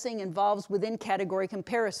processing involves within-category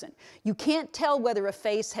comparison. You can't tell whether a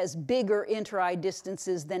face has bigger inter-eye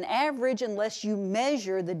distances than average unless you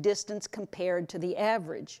measure the distance compared to the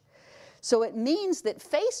average. So it means that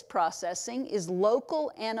face processing is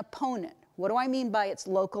local and opponent. What do I mean by it's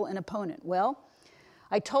local and opponent? Well,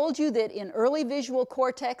 I told you that in early visual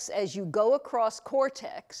cortex, as you go across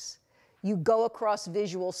cortex, you go across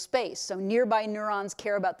visual space. So nearby neurons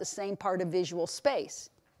care about the same part of visual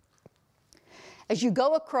space. As you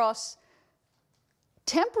go across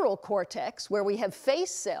temporal cortex, where we have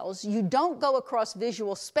face cells, you don't go across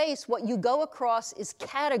visual space. What you go across is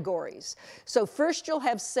categories. So first you'll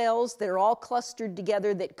have cells that are all clustered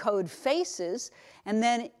together that code faces, and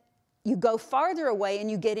then you go farther away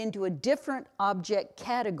and you get into a different object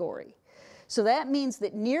category. So that means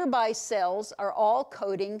that nearby cells are all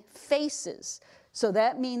coding faces. So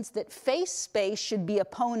that means that face space should be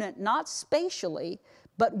opponent not spatially,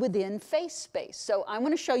 but within face space. So I'm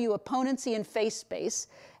going to show you opponency in face space.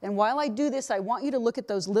 And while I do this, I want you to look at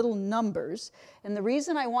those little numbers. And the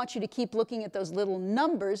reason I want you to keep looking at those little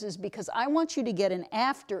numbers is because I want you to get an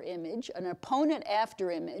after image, an opponent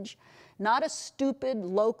after image, not a stupid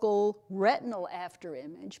local retinal after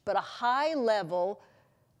image, but a high-level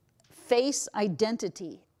face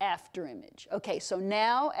identity after image. Okay, so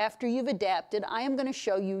now after you've adapted, I am going to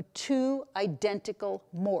show you two identical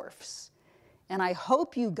morphs. And I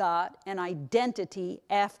hope you got an identity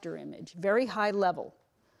after image, very high level.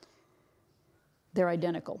 They're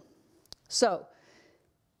identical. So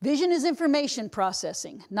Vision is information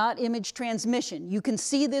processing, not image transmission. You can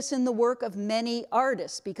see this in the work of many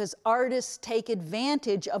artists because artists take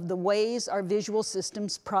advantage of the ways our visual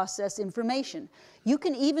systems process information. You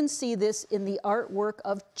can even see this in the artwork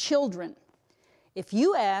of children. If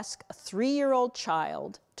you ask a 3-year-old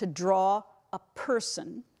child to draw a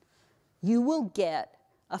person, you will get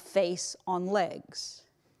a face on legs.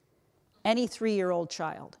 Any 3-year-old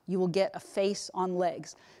child, you will get a face on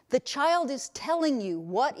legs. The child is telling you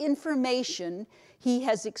what information he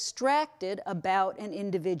has extracted about an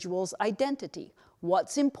individual's identity.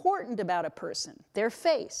 What's important about a person? Their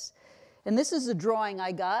face. And this is a drawing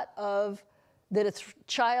I got that a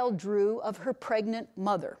child drew of her pregnant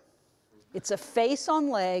mother. It's a face on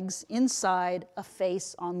legs inside a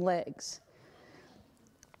face on legs.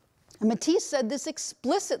 And Matisse said this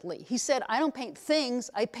explicitly. He said, I don't paint things,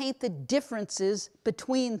 I paint the differences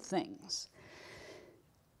between things.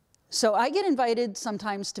 So I get invited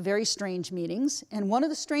sometimes to very strange meetings, and one of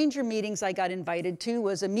the stranger meetings I got invited to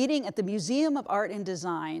was a meeting at the Museum of Art and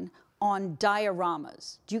Design on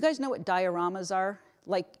dioramas. Do you guys know what dioramas are?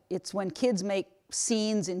 Like, it's when kids make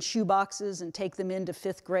scenes in shoeboxes and take them into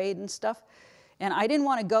 5th grade and stuff. And I didn't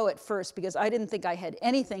want to go at first because I didn't think I had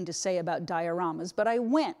anything to say about dioramas, but I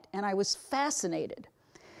went and I was fascinated.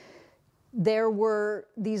 There were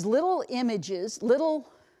these little images, little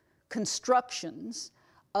constructions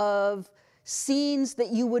of scenes that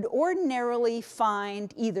you would ordinarily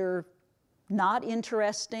find either not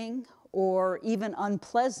interesting or even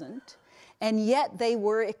unpleasant, and yet they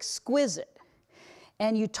were exquisite.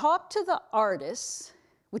 And you talk to the artists,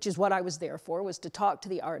 which is what I was there for, was to talk to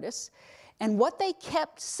the artists, and what they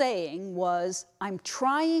kept saying was, I'm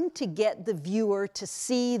trying to get the viewer to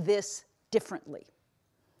see this differently.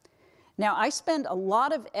 Now, I spend a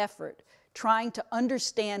lot of effort trying to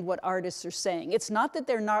understand what artists are saying. It's not that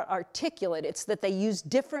they're not articulate, it's that they use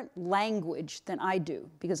different language than I do,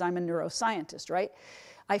 because I'm a neuroscientist, right?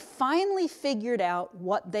 I finally figured out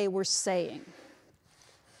what they were saying.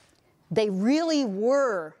 They really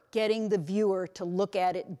were getting the viewer to look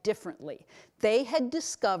at it differently. They had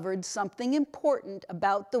discovered something important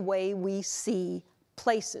about the way we see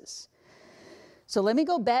places. So let me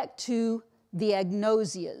go back to the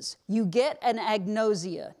agnosias. You get an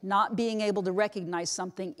agnosia, not being able to recognize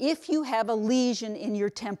something, if you have a lesion in your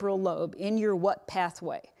temporal lobe, in your what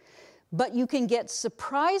pathway. But you can get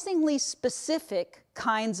surprisingly specific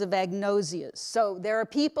kinds of agnosias. So there are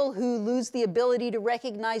people who lose the ability to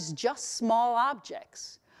recognize just small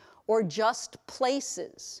objects, or just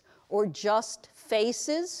places, or just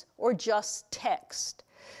faces, or just text.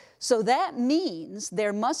 So that means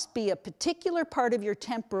there must be a particular part of your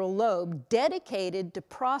temporal lobe dedicated to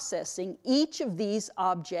processing each of these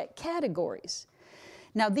object categories.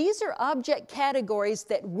 Now, these are object categories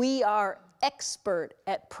that we are expert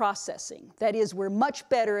at processing. That is, we're much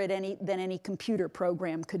better at than any computer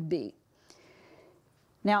program could be.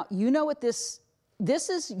 Now, you know what this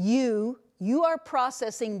is. You are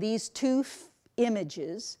processing these two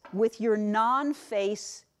images with your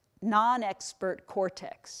non-face, non-expert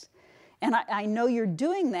cortex. And I know you're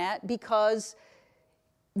doing that because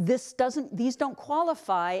these don't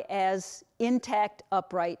qualify as intact,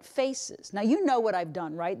 upright faces. Now, you know what I've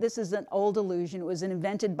done, right? This is an old illusion. It was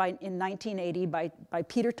invented in 1980 by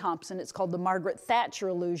Peter Thompson. It's called the Margaret Thatcher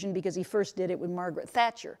illusion because he first did it with Margaret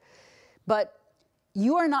Thatcher. But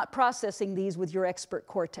you are not processing these with your expert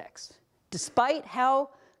cortex. Despite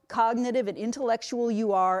how cognitive and intellectual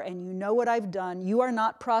you are, and you know what I've done, you are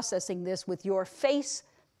not processing this with your face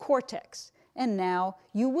cortex. And now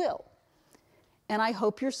you will. And I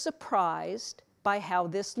hope you're surprised by how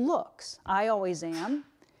this looks. I always am,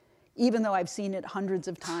 even though I've seen it hundreds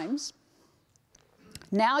of times.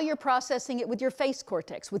 Now you're processing it with your face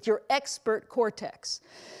cortex, with your expert cortex.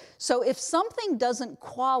 So if something doesn't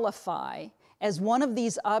qualify as one of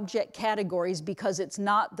these object categories because it's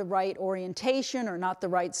not the right orientation or not the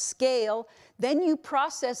right scale, then you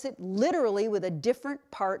process it literally with a different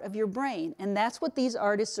part of your brain. And that's what these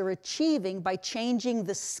artists are achieving by changing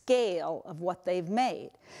the scale of what they've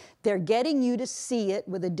made. They're getting you to see it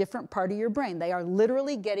with a different part of your brain. They are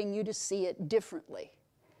literally getting you to see it differently.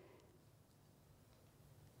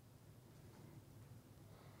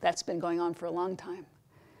 That's been going on for a long time.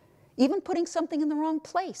 Even putting something in the wrong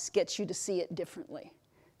place gets you to see it differently.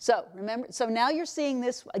 So remember, so now you're seeing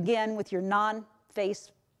this again with your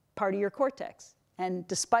non-face part of your cortex. And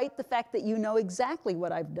despite the fact that you know exactly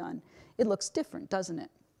what I've done, it looks different, doesn't it?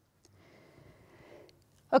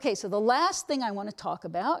 Okay, so the last thing I want to talk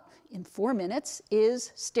about in 4 minutes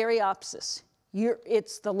is stereopsis.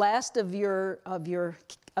 it's the last of your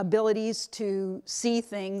abilities to see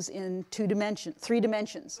things in 3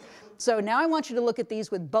 dimensions. So now I want you to look at these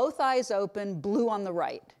with both eyes open, blue on the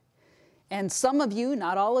right. And some of you,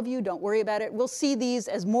 not all of you, don't worry about it, will see these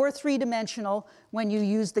as more 3-dimensional when you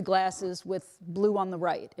use the glasses with blue on the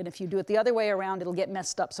right. And if you do it the other way around, it'll get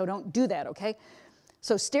messed up, so don't do that, okay?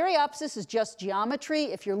 So stereopsis is just geometry.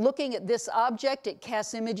 If you're looking at this object, it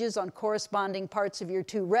casts images on corresponding parts of your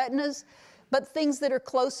 2 retinas. But things that are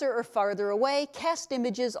closer or farther away cast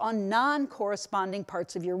images on non-corresponding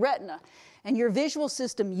parts of your retina. And your visual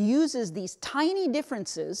system uses these tiny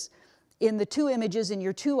differences in the 2 images in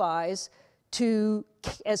your 2 eyes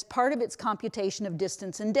as part of its computation of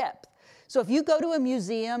distance and depth. So if you go to a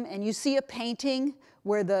museum and you see a painting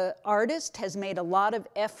where the artist has made a lot of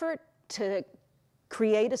effort to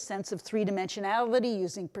create a sense of 3-dimensionality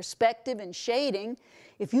using perspective and shading,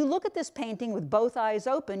 if you look at this painting with both eyes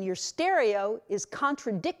open, your stereo is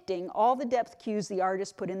contradicting all the depth cues the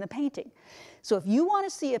artist put in the painting. So if you want to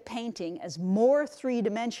see a painting as more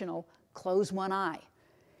 3-dimensional, close one eye.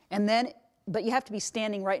 But you have to be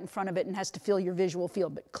standing right in front of it and has to fill your visual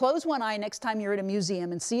field. But close one eye next time you're at a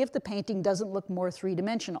museum and see if the painting doesn't look more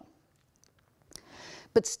 3-dimensional.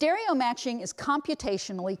 But stereo matching is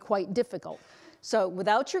computationally quite difficult. So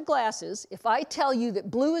without your glasses, if I tell you that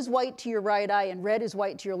blue is white to your right eye and red is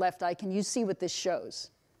white to your left eye, can you see what this shows?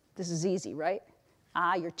 This is easy, right?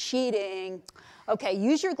 Ah, you're cheating. Okay,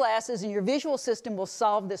 use your glasses and your visual system will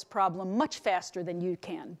solve this problem much faster than you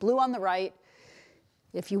can. Blue on the right.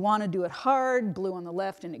 If you want to do it hard, blue on the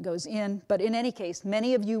left and it goes in. But in any case,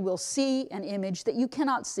 many of you will see an image that you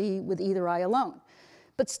cannot see with either eye alone.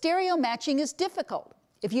 But stereo matching is difficult.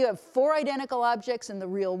 If you have 4 identical objects in the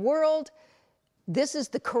real world, this is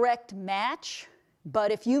the correct match.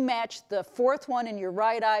 But if you match the 4th one in your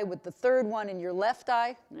right eye with the 3rd one in your left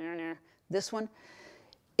eye, this one,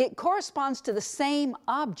 it corresponds to the same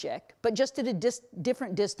object, but just at a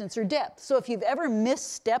different distance or depth. So if you've ever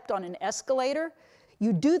misstepped on an escalator,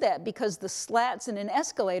 you do that because the slats in an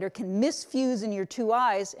escalator can misfuse in your 2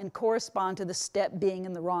 eyes and correspond to the step being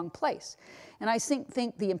in the wrong place. And I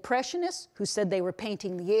think the Impressionists, who said they were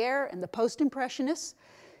painting the air, and the Post-Impressionists,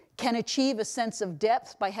 can achieve a sense of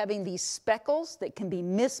depth by having these speckles that can be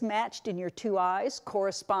mismatched in your 2 eyes,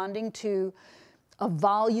 corresponding to a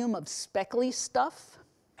volume of speckly stuff.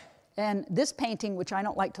 And this painting, which I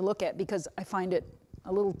don't like to look at because I find it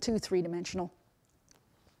a little too 3-dimensional,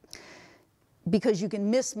 because you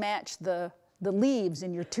can mismatch the leaves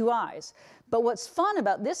in your 2 eyes. But what's fun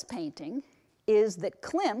about this painting is that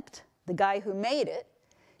Klimt, the guy who made it,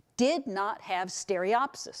 did not have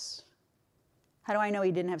stereopsis. How do I know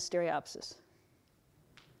he didn't have stereopsis?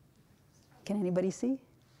 Can anybody see?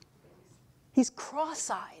 He's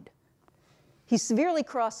cross-eyed. He's severely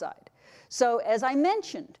cross-eyed. So as I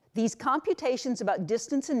mentioned, these computations about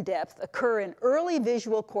distance and depth occur in early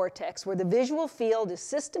visual cortex, where the visual field is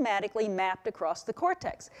systematically mapped across the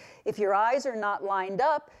cortex. If your eyes are not lined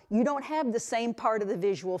up, you don't have the same part of the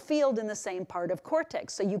visual field in the same part of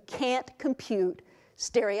cortex. So you can't compute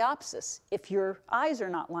stereopsis if your eyes are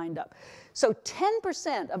not lined up. So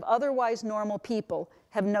 10% of otherwise normal people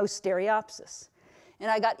have no stereopsis. And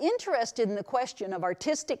I got interested in the question of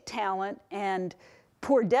artistic talent and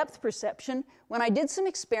poor depth perception when I did some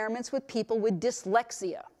experiments with people with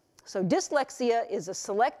dyslexia. So dyslexia is a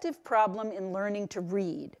selective problem in learning to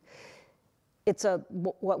read. It's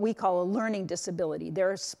what we call a learning disability.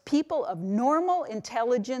 There's people of normal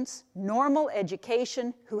intelligence, normal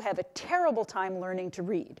education, who have a terrible time learning to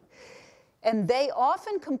read. And they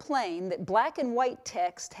often complain that black and white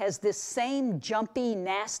text has this same jumpy,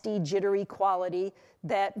 nasty, jittery quality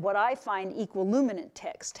that what I find equiluminant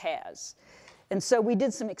text has. And so we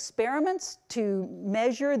did some experiments to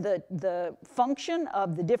measure the function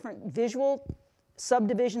of the different visual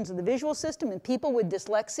subdivisions of the visual system in people with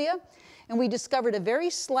dyslexia. And we discovered a very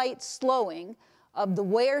slight slowing of the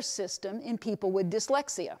wear system in people with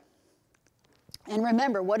dyslexia. And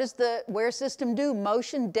remember, what does the wear system do?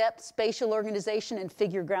 Motion, depth, spatial organization, and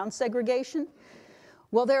figure-ground segregation.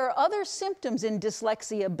 Well, there are other symptoms in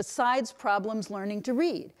dyslexia besides problems learning to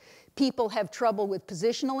read. People have trouble with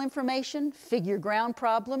positional information, figure-ground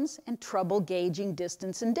problems, and trouble gauging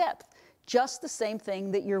distance and depth. Just the same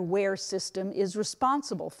thing that your wear system is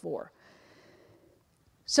responsible for.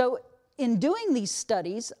 So in doing these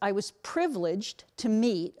studies, I was privileged to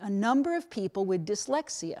meet a number of people with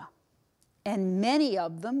dyslexia. And many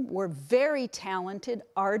of them were very talented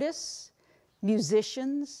artists,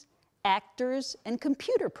 musicians, actors, and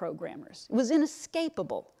computer programmers. It was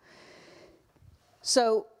inescapable.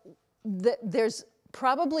 So there's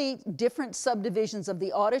probably different subdivisions of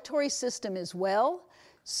the auditory system as well.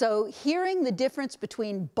 So hearing the difference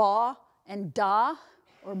between ba and da,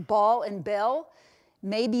 or ball and bell,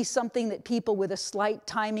 may be something that people with a slight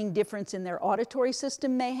timing difference in their auditory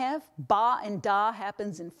system may have. Ba and da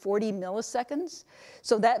happens in 40 milliseconds.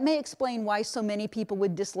 So that may explain why so many people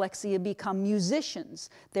with dyslexia become musicians.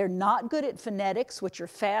 They're not good at phonetics, which are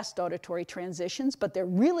fast auditory transitions, but they're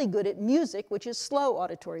really good at music, which is slow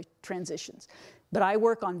auditory transitions. But I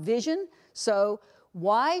work on vision, so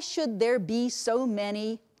why should there be so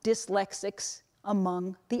many dyslexics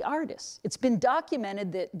among the artists? It's been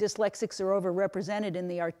documented that dyslexics are overrepresented in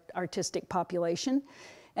the artistic population.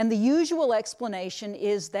 And the usual explanation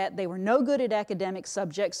is that they were no good at academic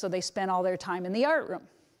subjects, so they spent all their time in the art room.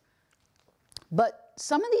 But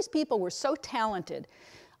some of these people were so talented,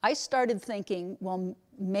 I started thinking, well,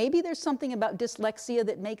 maybe there's something about dyslexia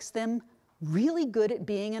that makes them really good at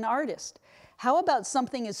being an artist. How about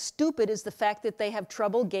something as stupid as the fact that they have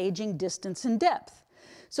trouble gauging distance and depth?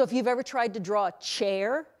 So if you've ever tried to draw a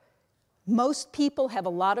chair, most people have a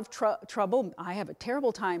lot of trouble, I have a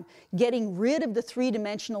terrible time, getting rid of the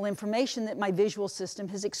three-dimensional information that my visual system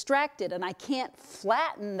has extracted, and I can't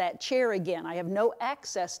flatten that chair again. I have no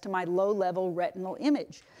access to my low-level retinal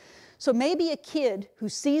image. So maybe a kid who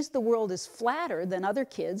sees the world as flatter than other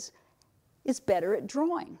kids is better at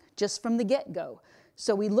drawing, just from the get-go.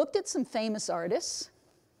 So we looked at some famous artists.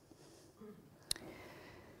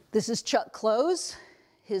 This is Chuck Close.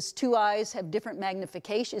 His two eyes have different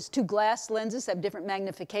magnification. His two glass lenses have different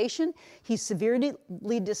magnification. He's severely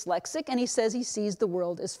dyslexic, and he says he sees the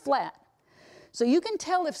world as flat. So you can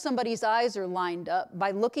tell if somebody's eyes are lined up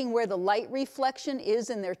by looking where the light reflection is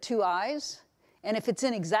in their two eyes. And if it's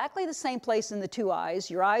in exactly the same place in the two eyes,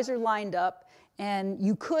 your eyes are lined up, and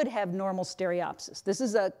you could have normal stereopsis. This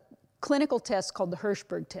is a clinical test called the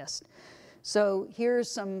Hirschberg test. So here's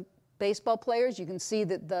some baseball players. You can see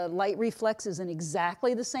that the light reflex is in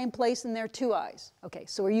exactly the same place in their two eyes. Okay,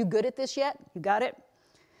 so are you good at this yet? You got it?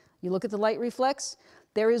 You look at the light reflex.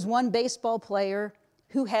 There is one baseball player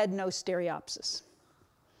who had no stereopsis.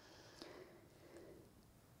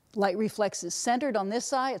 Light reflex is centered on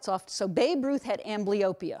this eye. It's off. So Babe Ruth had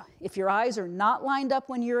amblyopia. If your eyes are not lined up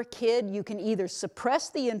when you're a kid, you can either suppress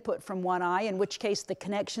the input from one eye, in which case the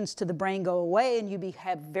connections to the brain go away and you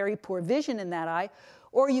have very poor vision in that eye,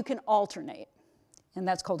 or you can alternate, and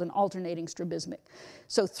that's called an alternating strabismic.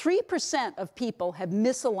 So 3% of people have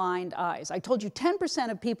misaligned eyes. I told you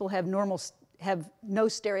 10% of people have no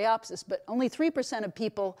stereopsis, but only 3% of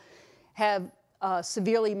people have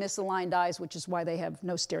severely misaligned eyes, which is why they have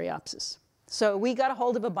no stereopsis. So we got a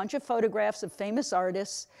hold of a bunch of photographs of famous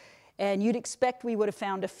artists, and you'd expect we would have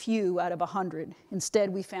found a few out of 100. Instead,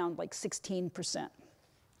 we found like 16%.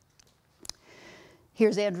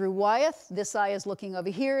 Here's Andrew Wyeth. This eye is looking over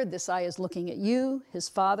here. This eye is looking at you. His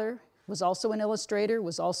father was also an illustrator,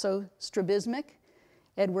 was also strabismic.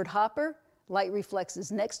 Edward Hopper, light reflex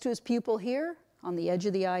is next to his pupil here, on the edge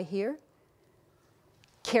of the eye here.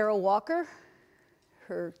 Carol Walker,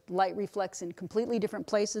 her light reflex in completely different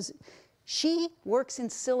places. She works in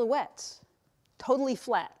silhouettes, totally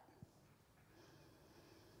flat.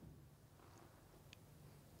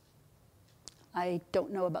 I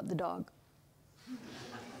don't know about the dog.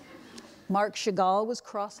 Marc Chagall was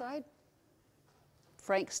cross-eyed.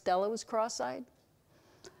 Frank Stella was cross-eyed.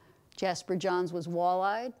 Jasper Johns was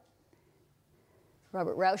wall-eyed.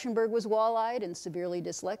 Robert Rauschenberg was wall-eyed and severely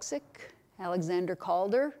dyslexic. Alexander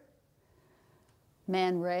Calder,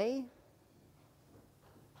 Man Ray,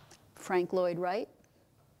 Frank Lloyd Wright.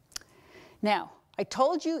 Now, I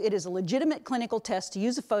told you it is a legitimate clinical test to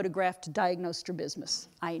use a photograph to diagnose strabismus.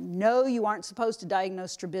 I know you aren't supposed to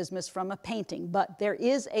diagnose strabismus from a painting, but there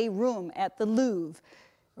is a room at the Louvre,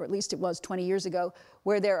 or at least it was 20 years ago,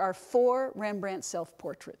 where there are 4 Rembrandt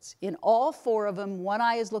self-portraits. In all 4 of them, one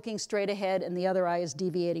eye is looking straight ahead and the other eye is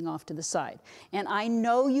deviating off to the side. And I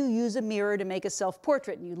know you use a mirror to make a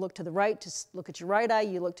self-portrait, and you look to the right to look at your right eye,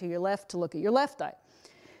 you look to your left to look at your left eye.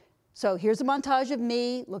 So here's a montage of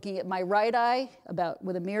me looking at my right eye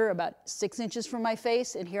with a mirror about 6 inches from my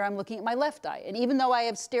face, and here I'm looking at my left eye. And even though I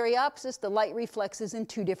have stereopsis, the light reflex is in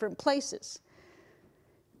 2 different places.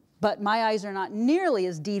 But my eyes are not nearly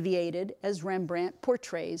as deviated as Rembrandt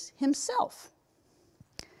portrays himself.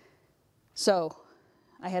 So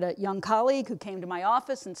I had a young colleague who came to my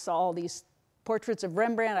office and saw all these portraits of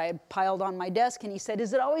Rembrandt I had piled on my desk, and he said,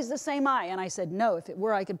 "Is it always the same eye?" And I said, "No, if it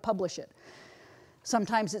were, I could publish it."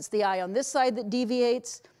 Sometimes it's the eye on this side that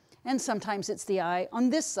deviates, and sometimes it's the eye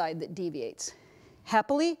on this side that deviates.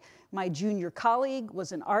 Happily, my junior colleague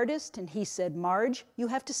was an artist, and he said, "Marge, you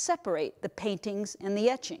have to separate the paintings and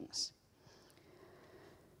the etchings."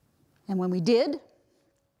 And when we did,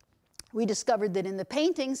 we discovered that in the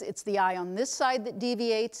paintings, it's the eye on this side that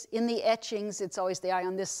deviates. In the etchings, it's always the eye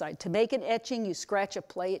on this side. To make an etching, you scratch a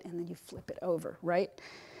plate and then you flip it over, right?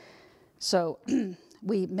 So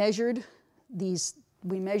we measured the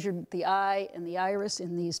eye and the iris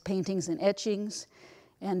in these paintings and etchings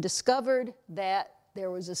and discovered that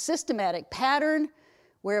there was a systematic pattern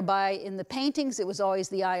whereby in the paintings, it was always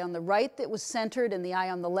the eye on the right that was centered and the eye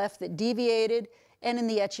on the left that deviated. And in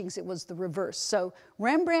the etchings, it was the reverse. So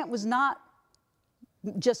Rembrandt was not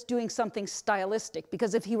just doing something stylistic,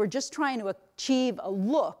 because if he were just trying to achieve a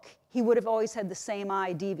look, he would have always had the same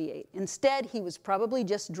eye deviate. Instead, he was probably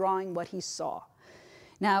just drawing what he saw.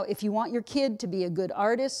 Now, if you want your kid to be a good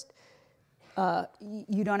artist,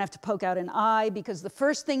 you don't have to poke out an eye, because the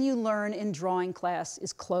first thing you learn in drawing class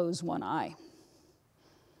is close one eye.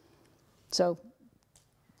 So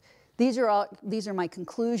these are my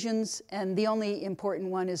conclusions, and the only important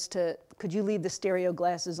one is could you leave the stereo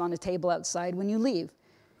glasses on a table outside when you leave?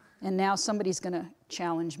 And now somebody's going to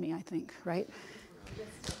challenge me, I think, right?